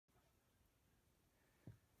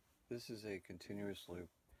This is a continuous loop.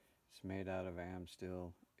 It's made out of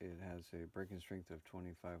Amsteel. It has a breaking strength of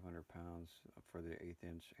 2,500 pounds for the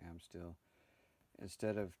 1/8" Amsteel.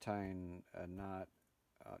 Instead of tying a knot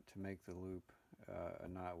to make the loop, a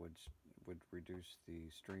knot would reduce the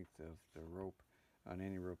strength of the rope on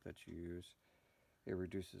any rope that you use. It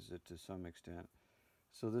reduces it to some extent.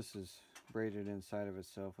 So this is braided inside of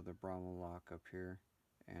itself with a Bramah lock up here,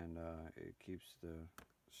 and it keeps the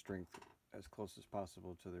strength as close as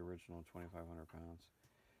possible to the original 2,500 pounds.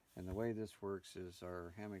 And the way this works is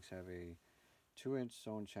our hammocks have a 2-inch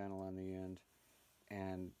sewn channel on the end,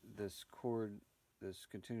 and this cord, this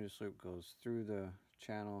continuous loop goes through the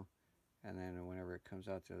channel, and then whenever it comes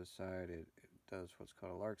out the other side, it does what's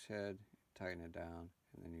called a lark's head, tighten it down,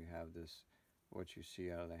 and then you have this, what you see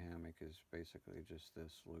out of the hammock is basically just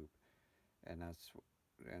this loop. And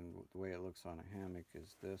the way it looks on a hammock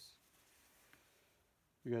is this.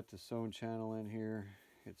 You got the sewn channel in here.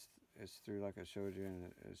 It's through like I showed you,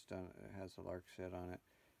 and it's done. It has a lark's head on it,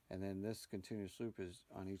 and then this continuous loop is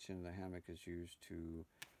on each end of the hammock is used to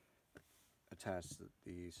attach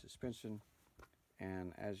the suspension.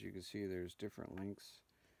 And as you can see, there's different lengths.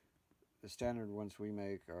 The standard ones we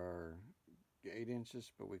make are 8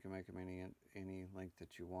 inches, but we can make them any length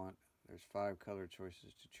that you want. There's 5 color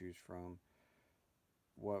choices to choose from.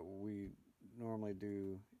 What we normally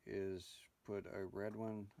do is put a red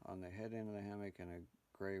one on the head end of the hammock and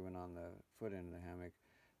a gray one on the foot end of the hammock.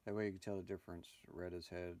 That way you can tell the difference. Red is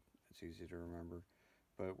head, it's easy to remember.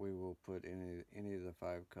 But we will put any of the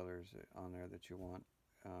 5 colors on there that you want,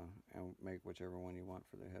 and make whichever one you want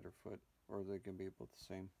for the head or foot, or they can be both the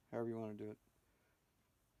same, however you want to do it.